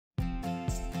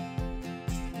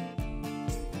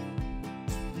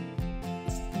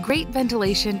Great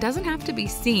ventilation doesn't have to be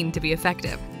seen to be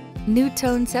effective.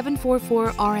 NuTone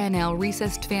 744RNL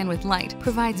Recessed Fan with Light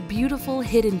provides beautiful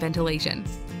hidden ventilation.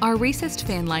 Our recessed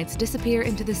fan lights disappear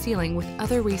into the ceiling with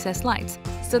other recessed lights,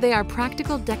 so they are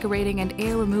practical decorating and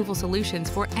air removal solutions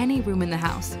for any room in the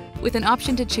house, with an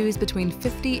option to choose between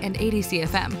 50 and 80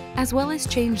 CFM, as well as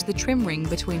change the trim ring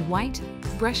between white,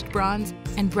 brushed bronze,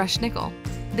 and brushed nickel.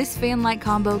 This fan light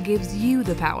combo gives you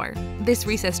the power. This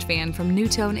recessed fan from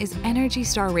NuTone is ENERGY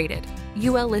STAR rated,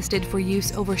 UL listed for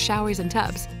use over showers and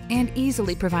tubs, and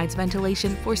easily provides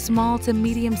ventilation for small to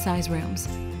medium-sized rooms.